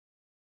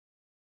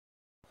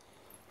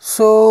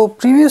So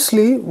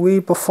previously we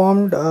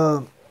performed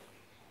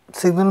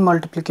signal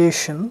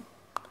multiplication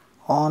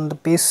on the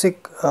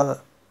basic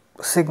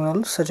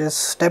signals such as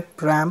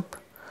step, ramp,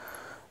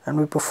 and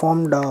we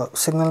performed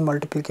signal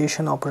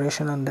multiplication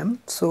operation on them.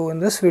 So in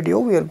this video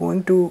we are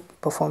going to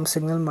perform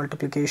signal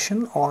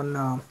multiplication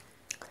on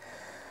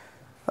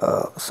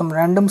some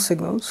random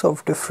signals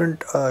of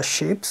different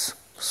shapes.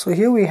 So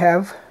here we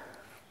have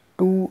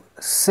two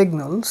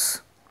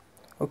signals,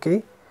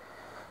 okay,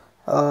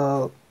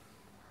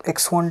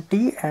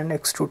 x1t and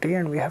x2t,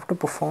 and we have to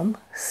perform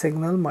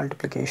signal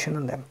multiplication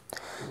on them.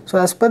 So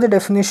as per the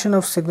definition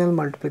of signal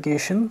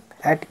multiplication,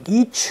 at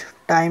each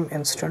time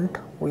instant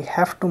we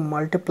have to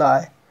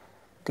multiply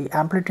the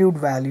amplitude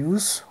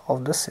values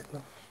of the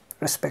signal,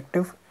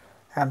 respective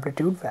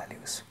amplitude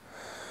values.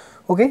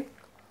 Okay,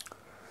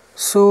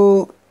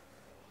 so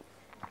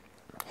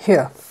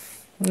here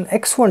in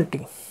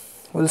x1t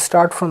will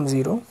start from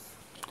 0.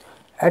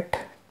 At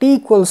t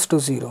equals to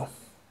 0,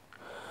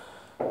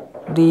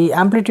 the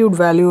amplitude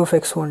value of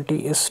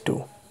x1t is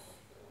 2,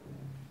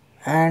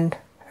 and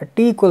at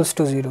t equals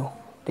to 0,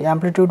 the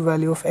amplitude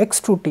value of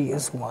x2t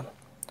is 1.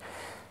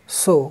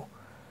 So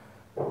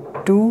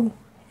 2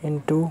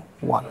 into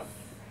 1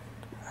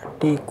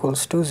 at t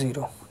equals to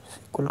 0 is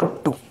equal to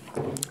 2.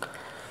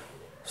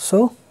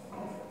 So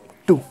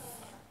 2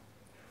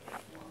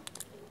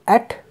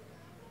 at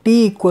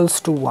t equals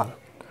to 1.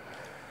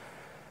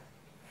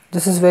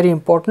 This is very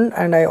important,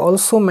 and I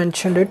also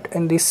mentioned it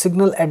in the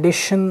signal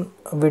addition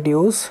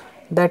videos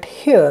that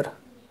here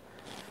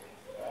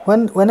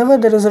whenever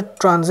there is a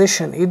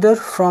transition either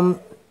from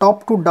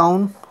top to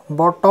down,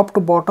 top to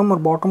bottom, or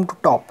bottom to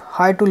top,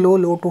 high to low,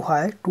 low to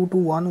high, 2 to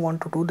 1, 1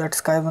 to 2, that's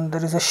kind of when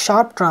there is a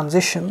sharp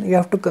transition, you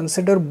have to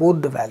consider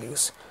both the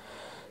values.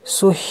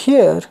 So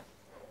here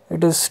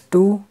it is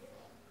 2,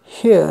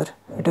 here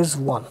it is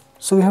 1,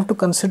 so we have to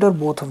consider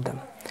both of them.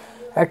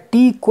 At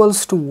t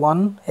equals to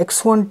 1,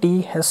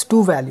 x1t has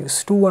two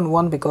values, 2 and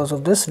 1, because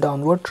of this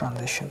downward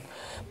transition.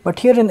 But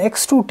here in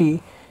x2t,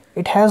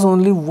 it has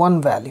only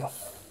one value,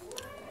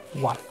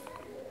 1.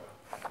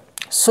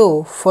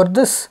 So for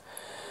this,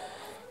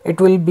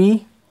 it will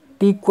be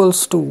t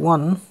equals to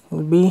 1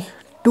 will be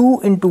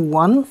 2 into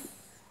 1,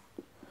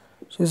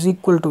 which is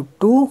equal to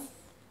 2,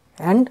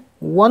 and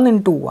 1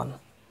 into 1,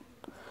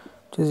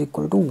 which is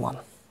equal to 1.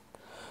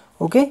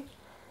 Okay,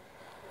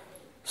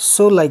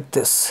 so like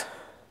this,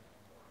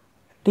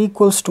 t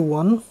equals to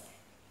 1,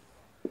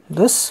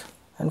 this,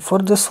 and for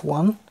this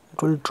one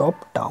it will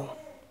drop down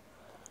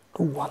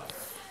to 1.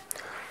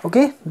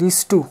 Okay,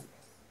 these two.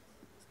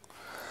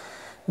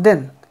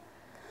 Then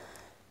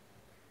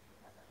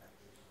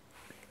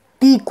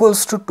t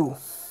equals to 2.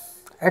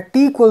 At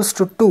t equals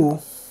to 2,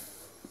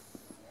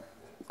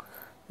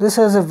 this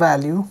has a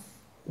value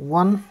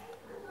 1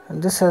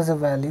 and this has a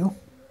value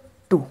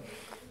 2.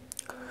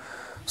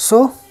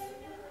 So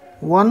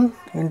 1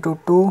 into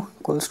 2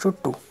 equals to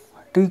 2.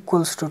 T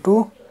equals to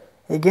 2,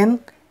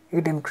 again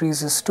it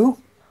increases to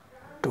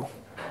 2.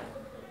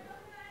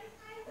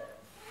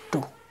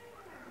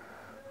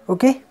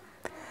 Okay,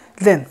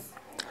 then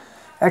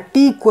at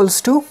t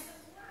equals to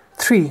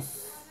 3,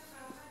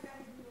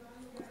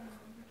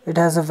 it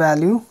has a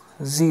value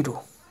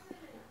 0,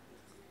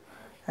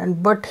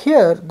 and but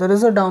here there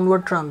is a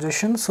downward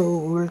transition, so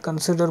we will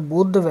consider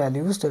both the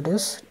values, that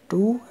is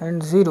 2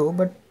 and 0,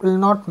 but will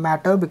not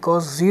matter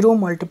because 0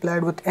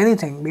 multiplied with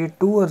anything, be it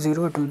 2 or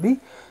 0, it will be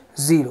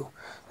 0.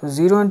 So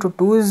 0 into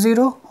 2 is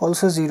 0,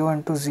 also 0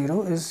 into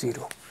 0 is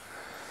 0.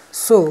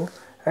 So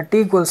at t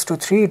equals to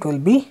 3, it will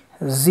be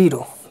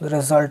 0, the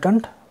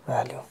resultant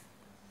value.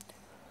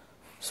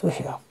 So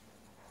here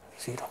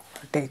 0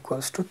 at t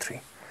equals to 3.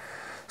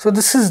 So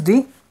this is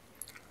the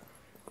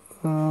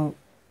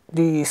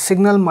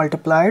signal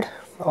multiplied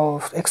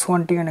of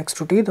x1t and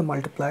x2t, the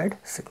multiplied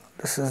signal.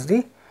 This is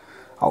the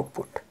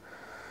output.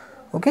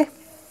 Okay.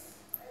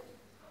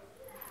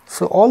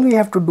 So all we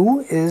have to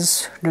do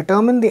is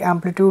determine the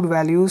amplitude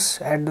values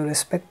at the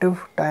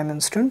respective time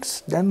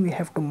instants, then we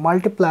have to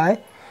multiply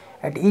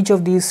at each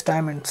of these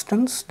time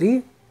instants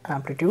the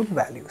amplitude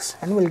values,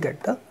 and we'll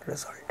get the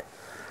result.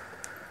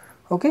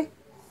 Okay.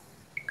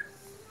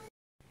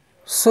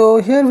 So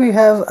here we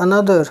have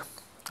another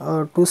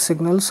two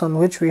signals on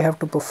which we have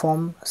to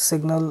perform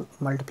signal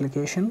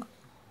multiplication.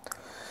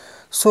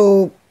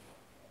 So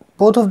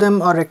both of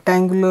them are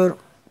rectangular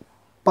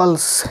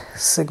pulse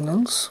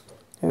signals.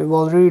 We've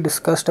already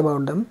discussed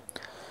about them.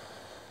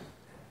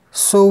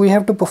 So we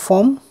have to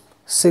perform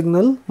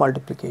signal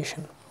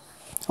multiplication.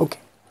 Okay,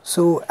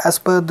 so as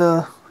per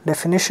the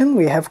definition,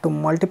 we have to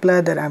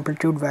multiply their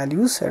amplitude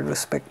values at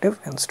respective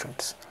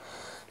instants.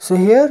 So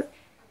here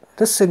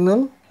this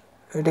signal,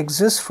 it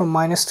exists from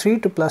 -3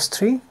 to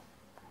 +3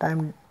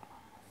 time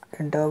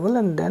interval,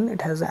 and then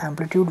it has an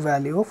amplitude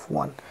value of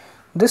 1.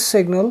 This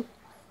signal,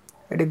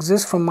 it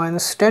exists from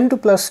 -10 to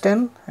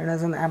 +10 and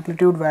has an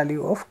amplitude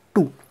value of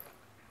 2.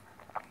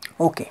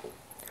 Okay,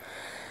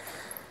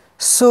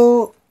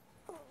 so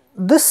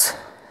this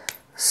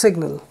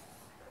signal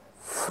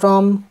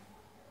from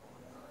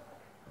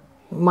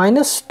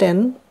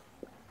 -10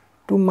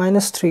 to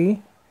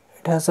 -3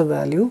 it has a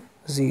value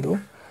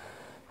 0,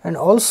 and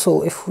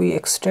also if we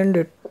extend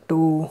it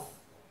to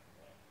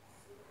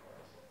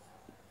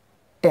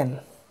 10,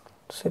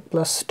 say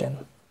plus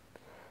 10,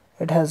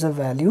 it has a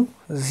value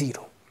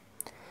 0.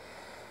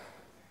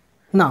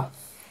 Now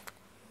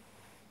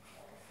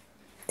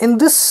in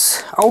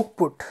this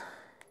output,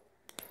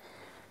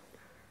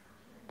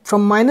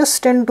 from minus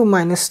 10 to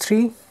minus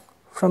 3,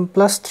 from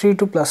plus 3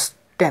 to plus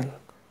 10,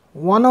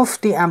 one of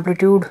the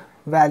amplitude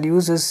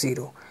values is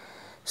 0.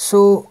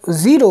 So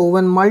 0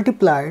 when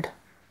multiplied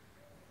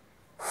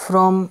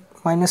from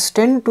minus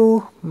 10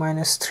 to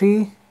minus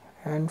 3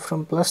 and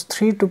from plus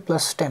 3 to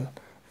plus 10,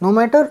 no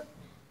matter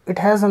it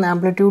has an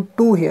amplitude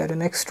 2 here in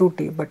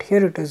x2t, but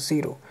here it is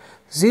 0.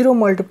 0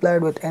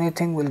 multiplied with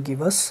anything will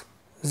give us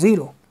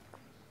 0.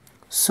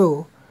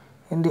 So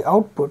in the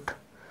output,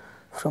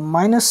 from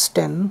minus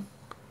 10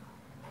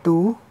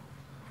 to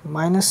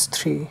minus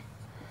 3,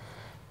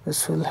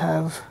 this will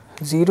have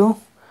 0,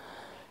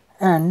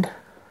 and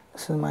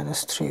this is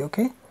minus 3,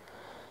 okay,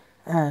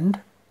 and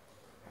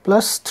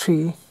plus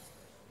 3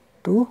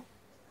 to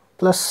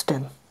plus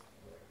 10,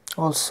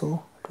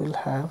 also it will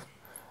have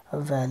a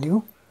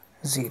value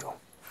 0,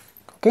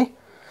 okay,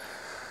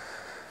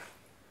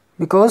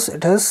 because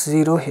it has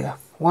 0 here.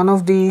 One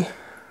of the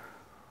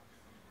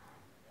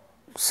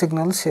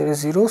signals here is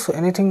 0, so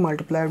anything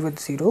multiplied with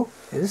 0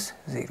 is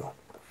 0.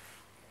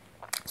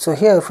 So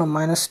here from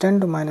minus 10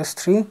 to minus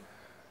 3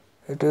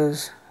 it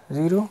is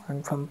 0,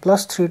 and from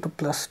plus 3 to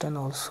plus 10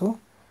 also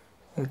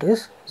it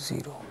is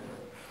 0,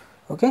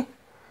 okay.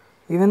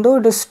 Even though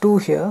it is 2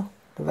 here,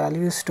 the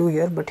value is 2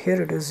 here, but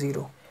here it is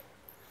 0.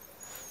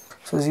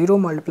 So 0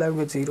 multiplied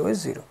with 0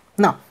 is 0.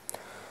 Now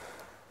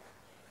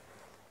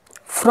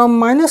from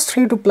minus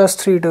 3 to plus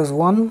 3 it is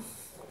 1,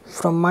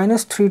 from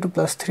minus 3 to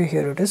plus 3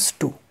 here it is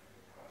 2.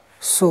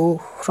 So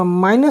from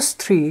minus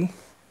 3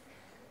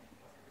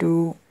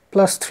 to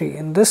plus 3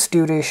 in this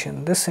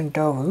duration, this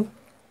interval,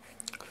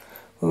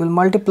 we will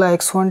multiply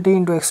x1t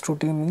into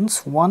x2t, means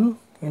 1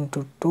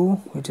 into 2,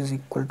 which is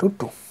equal to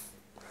 2.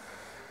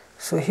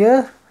 So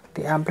here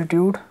the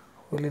amplitude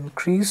will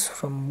increase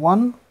from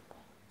 1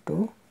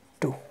 to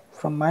 2,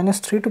 from minus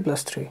 3 to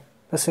plus 3.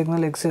 The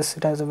signal exists,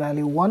 it has a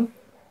value 1,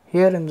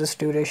 here in this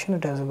duration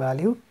it has a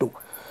value 2.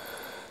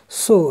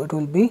 So it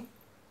will be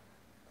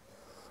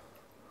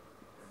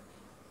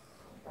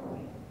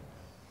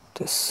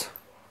this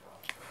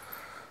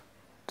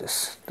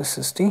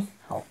is the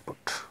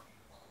output.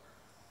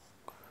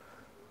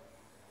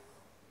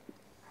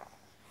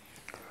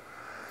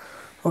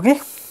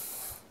 Okay,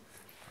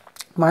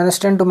 minus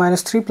 10 to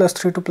minus 3 plus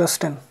 3 to plus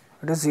 10,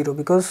 it is 0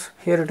 because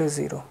here it is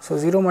 0. So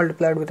 0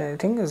 multiplied with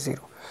anything is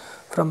 0.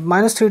 From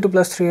minus 3 to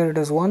plus 3 here it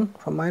is 1,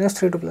 from minus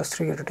 3 to plus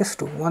 3 here it is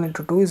 2. 1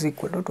 into 2 is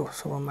equal to 2.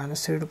 So from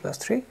minus 3 to plus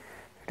 3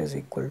 it is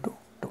equal to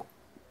 2.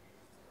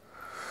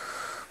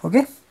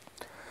 Okay,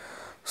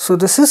 so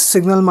this is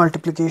signal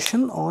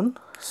multiplication on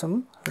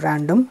some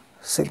random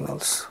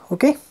signals.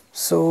 Okay,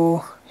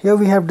 so here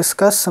we have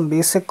discussed some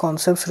basic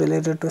concepts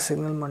related to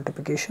signal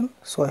multiplication.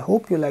 So I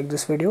hope you like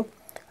this video,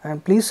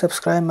 and please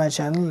subscribe my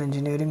channel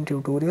Engineering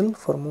Tutorial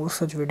for more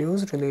such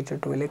videos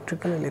related to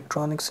electrical,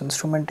 electronics,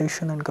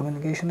 instrumentation and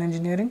communication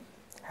engineering.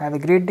 Have a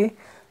great day.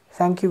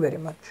 Thank you very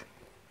much.